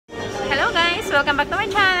welcome back to my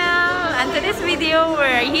channel. And today's video,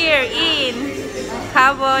 we're here in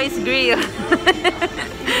Cowboys Grill.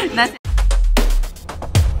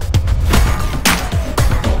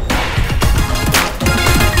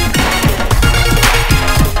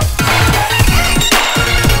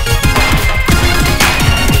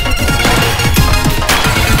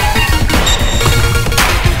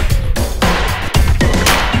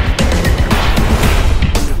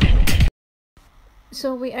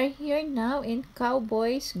 So we are here now in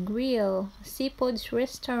Cowboys Grill, Seafood's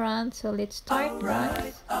restaurant. So let's start,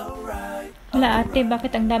 guys. Hala ate,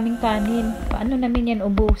 bakit ang daming kanin? Paano namin yan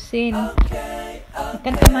ubusin? I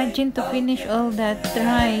can't imagine to finish all that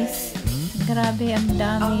rice. Grabe, ang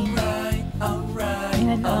dami.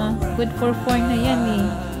 Yan, good for 4 na yan eh.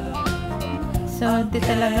 So di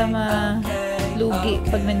talaga malugi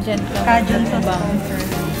pag nandyan ka. Cajun sauce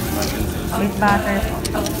with butter.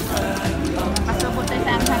 Kasubot tayo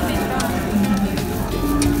sa anghang nito.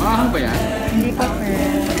 Maanghang ba yan? Hindi pa sir.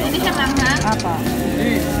 Hindi siya manghang? Apa.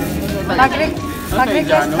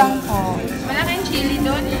 Mag-request lang po. Wala kayong chili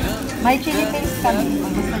doon? May chili paste kami.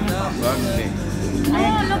 Kung gusto niyo po.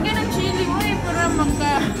 Lagyan ng chili mo eh, para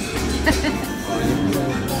magka...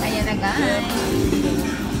 Ayan na guys.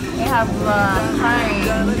 We have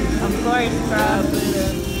time. Of course, crab.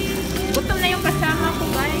 Gutom na yung kasama ko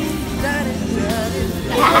guys.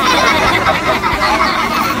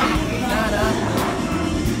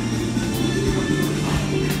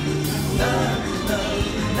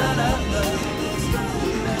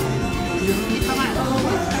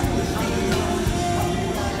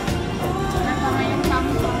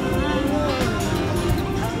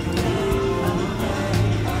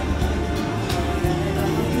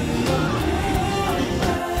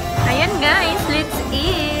 Ayan guys, let's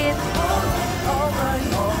eat.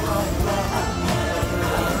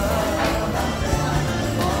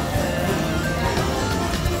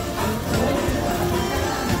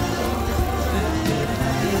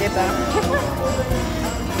 Diba?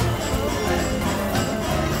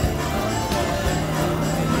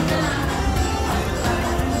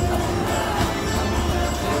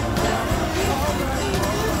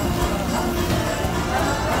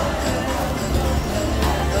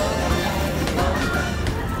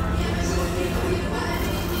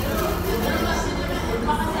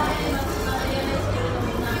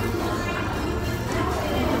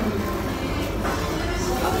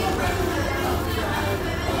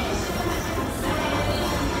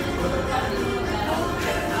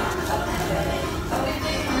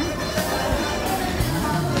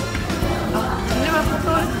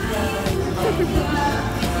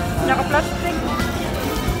 Naka-plastic.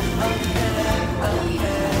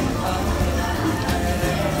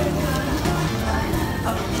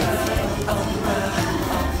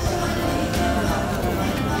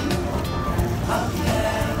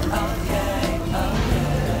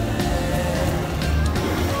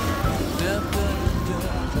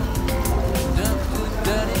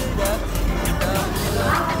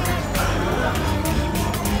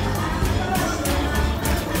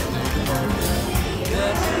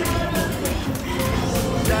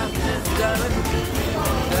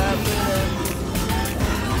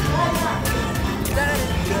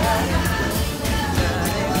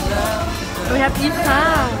 We have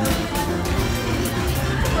isaw.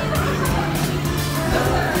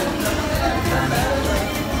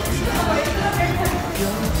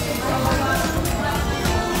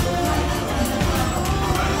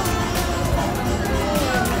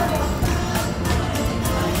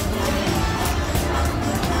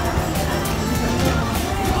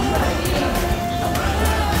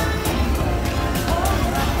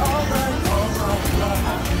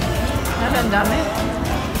 Ang dami.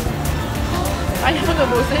 Ayaw ko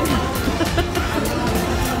gabusin.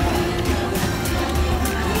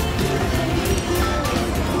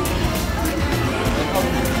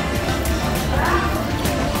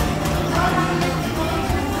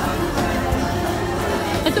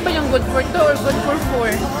 Ito ba yung good for 2 or good for 4?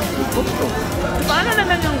 Good for 2. Paano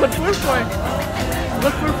naman yung good for 4?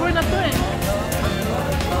 Good for 4 na to eh.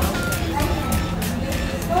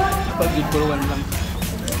 Pag good for 1 lang.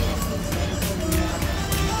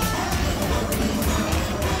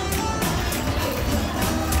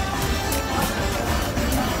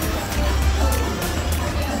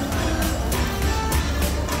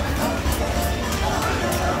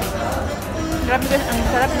 Grabe guys, ang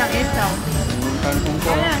sarap ng isaw.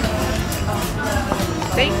 Ayan.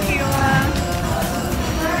 Thank you.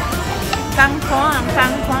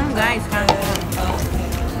 Kangkong guys, kangkong.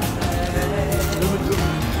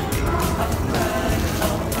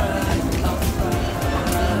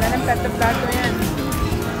 Wala ng plato-plato yan.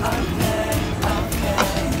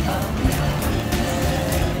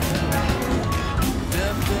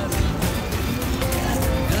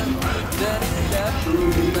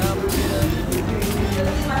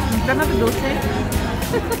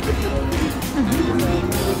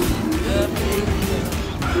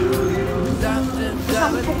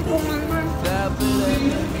 Isang pukpuk.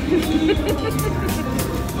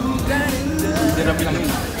 Sarap lang yun.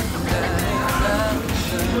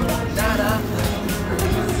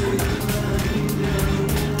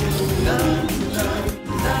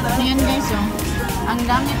 Ayan guys, oh. Ang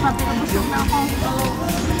dami pa, pero busog na ako.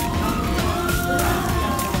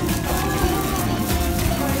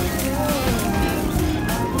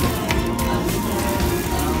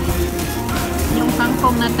 Yung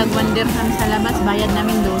kangkong na tag 1 dirham sa labas, bayad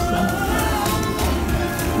namin 12.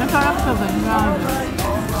 Masarap sa ba? Grabe.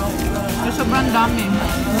 Pero sobrang dami.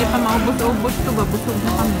 Hindi pa maubos-ubos to ba? Busog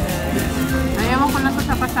na kami. Ayaw ko na to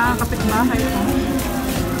sa kapitbahay ko.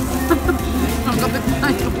 Ang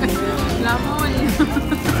kapitbahay ko. Lamon.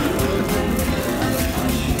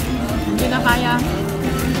 Hindi na kaya.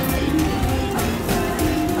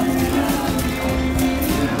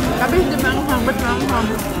 Kabis di ba ang sabat lang ko?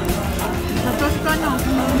 Natos ka no?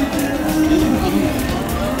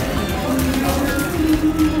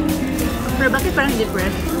 Pero bakit parang hindi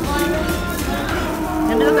fresh?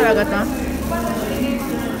 Nandito talaga to?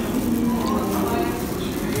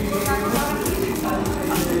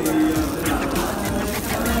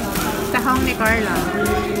 Tahong ni Carla.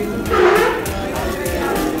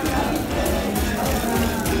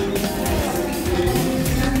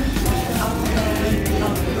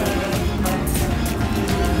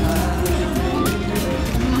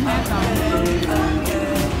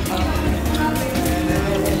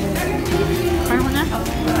 Parang mo na?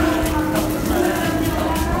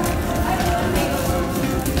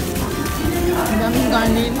 Ang daming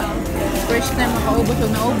ganin. First time makaubos o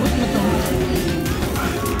naubos mo to.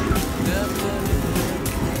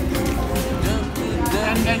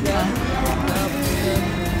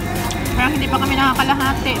 Parang hindi pa kami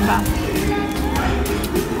nakakalahati ba?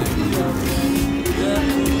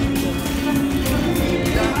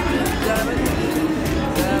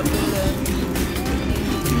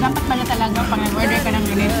 Dapat pala talaga pag nag-order ka ng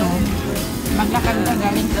ganito, maglakad ka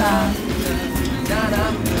galing sa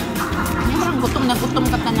yung parang gutom na gutom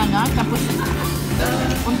ka talaga, tapos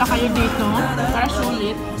punta kayo dito para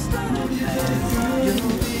sulit.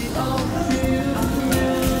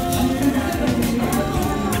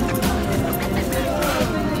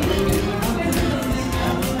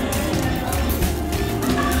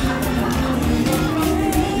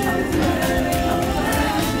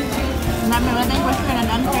 Wala tayong question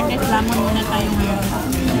and answer this. Lamon muna tayo ngayon.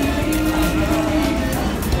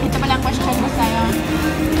 Ito pala ang question mo sa'yo.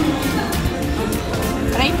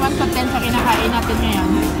 Rate 1 to 10 sa kinakain natin ngayon.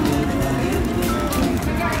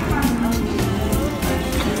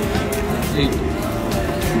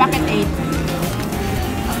 Bakit 8?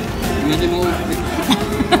 Hindi mo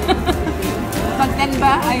Pag 10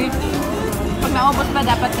 ba ay pag naubos ba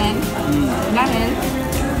dapat 10? Dahil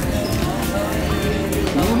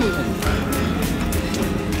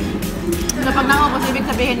so pag naubos, ibig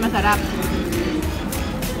sabihin masarap.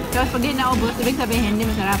 Tapos pag di naubos, ibig sabihin hindi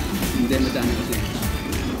masarap. Hindi madami kasi.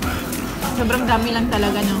 Sobrang dami lang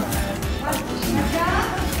talaga, no?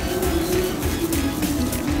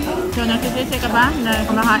 So, nagsisisi ka ba na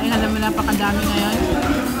kumakain alam mo napakadami ngayon?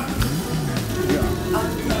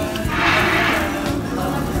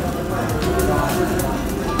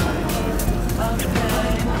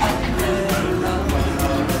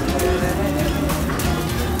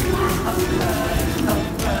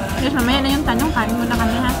 Yes, mamaya na yung tanong. Kain muna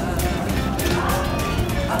kami, ha?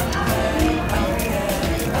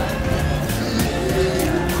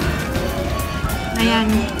 Ayan.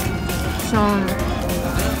 So,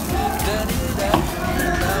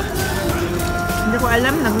 hindi ko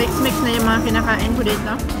alam. Nag-mix-mix na yung mga kinakain ko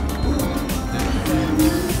dito.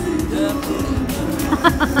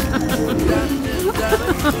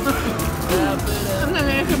 Ano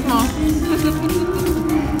nag-iisip mo?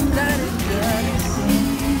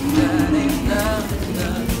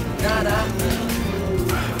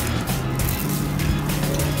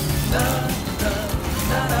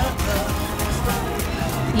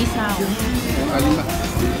 Isaw. Alin ba?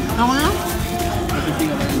 Ako na?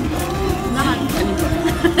 Matitinga ba yun? Bakit? Alin ba?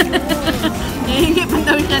 Hihingi pa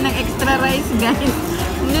daw siya ng extra rice, guys.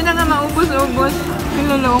 Hindi na nga maubos-ubos.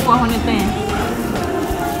 Niloloko ako nito eh.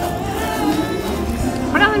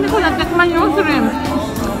 Parang hindi ko natikman yung shrimp.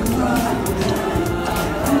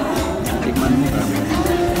 Tikman mo kami.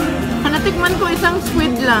 Natikman ko isang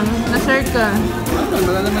squid lang na circle.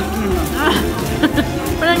 Malalaman ko naman.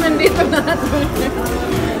 Parang nandito na ito.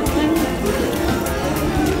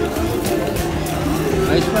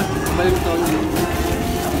 Ayos pa. Balik ito.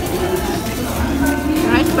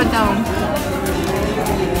 Rice pa daw.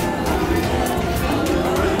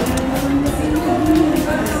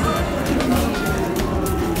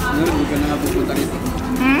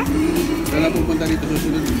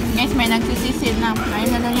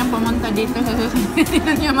 dito sa susunod. Hindi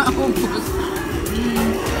na niya maubos.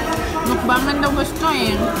 Mukbangan daw gusto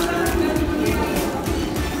eh.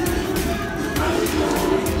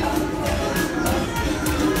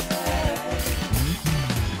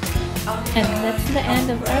 And that's the end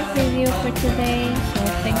of our video for today. So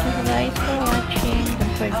thank you guys for watching.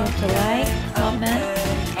 Don't forget to like, comment,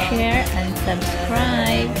 share, and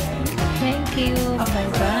subscribe. Thank you. Bye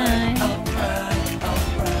bye.